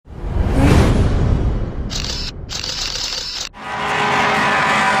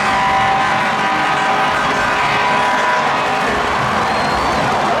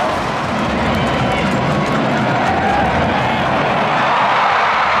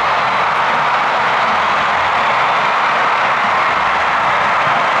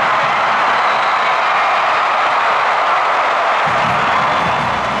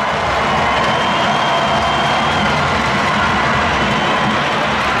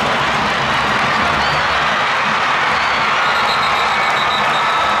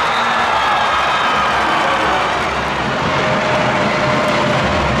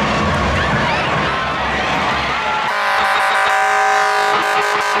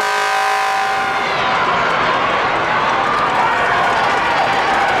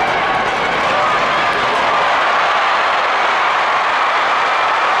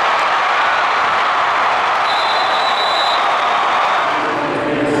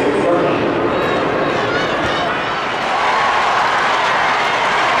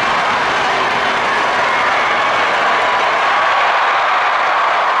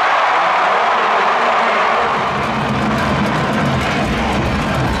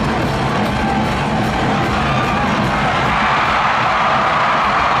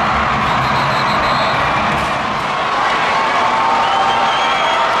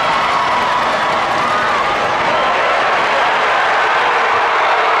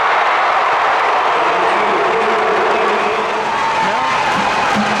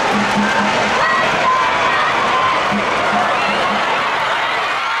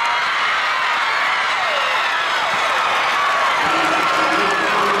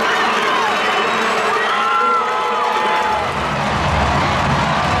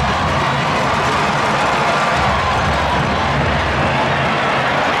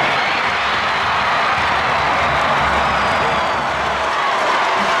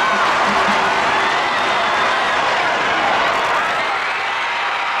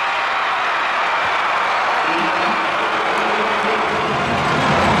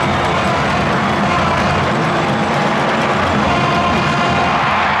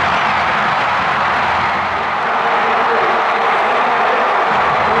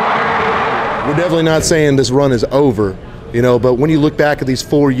We're definitely not saying this run is over, you know, but when you look back at these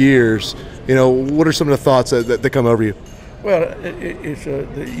 4 years, you know, what are some of the thoughts that come over you? Well, it's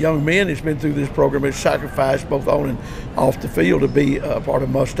the young men that's been through this program has sacrificed both on and off the field to be a part of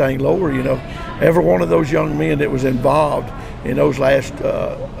Mustang Lower. You know, every one of those young men that was involved in those last 2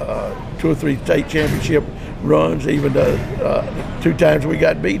 or 3 state championship runs, even the 2 times we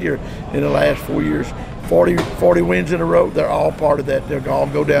got beat here in the last 4 years, 40 wins in a row, they're all part of that. They'll all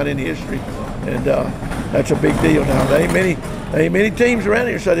go down in history, and that's a big deal now. There ain't many teams around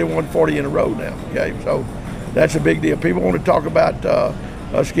here say they won 40 in a row now. Okay, so that's a big deal. People want to talk about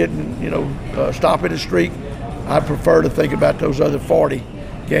us getting, you know, stopping the streak. I prefer to think about those other 40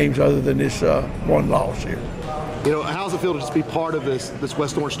 games other than this one loss here. You know, how's it feel to just be part of this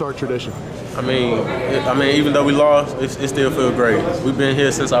West Orange Star tradition? I mean, even though we lost, it still feels great. We've been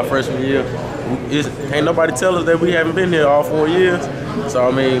here since our freshman year. Ain't nobody tell us that we haven't been here all 4 years. So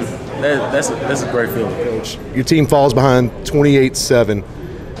I mean, that's a great feeling. Coach, your team falls behind 28-7.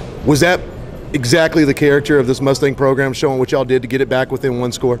 Was that exactly the character of this Mustang program, showing what y'all did to get it back within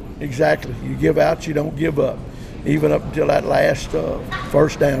 1 score? Exactly. You give out, you don't give up. Even up until that last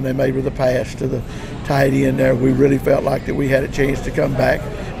first down they made with the pass to the tight end there, we really felt like that we had a chance to come back.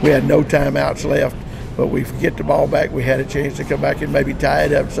 We had no timeouts left, but we get the ball back, we had a chance to come back and maybe tie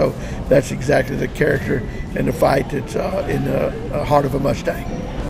it up. So that's exactly the character and the fight that's in the heart of a Mustang.